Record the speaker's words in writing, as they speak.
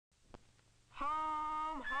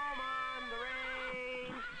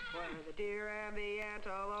the deer and the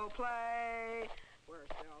antelope play.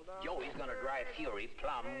 Joey's gonna drive Fury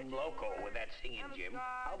plumb loco with that singing, Jim.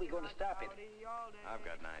 How are we gonna stop it? I've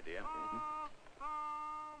got an idea.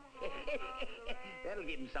 That'll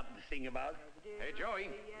give him something to sing about. Hey, Joey,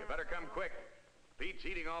 you better come quick. Pete's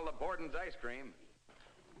eating all the Borden's ice cream.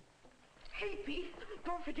 Hey, Pete,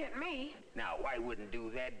 don't forget me. Now, I wouldn't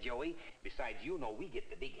do that, Joey. Besides, you know we get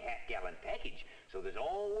the big half-gallon package, so there's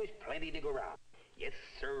always plenty to go around. Yes,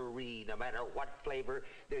 sirree, no matter what flavor,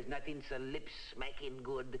 there's nothing so lip-smacking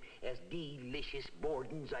good as delicious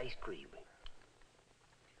Borden's ice cream.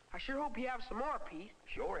 I sure hope you have some more, Pete.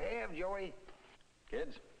 Sure have, Joey.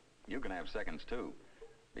 Kids, you can have seconds, too.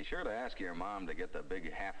 Be sure to ask your mom to get the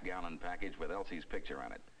big half-gallon package with Elsie's picture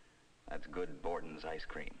on it. That's good Borden's ice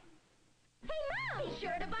cream. Hey, Mom! Be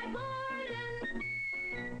sure to buy Borden!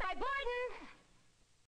 Buy Borden!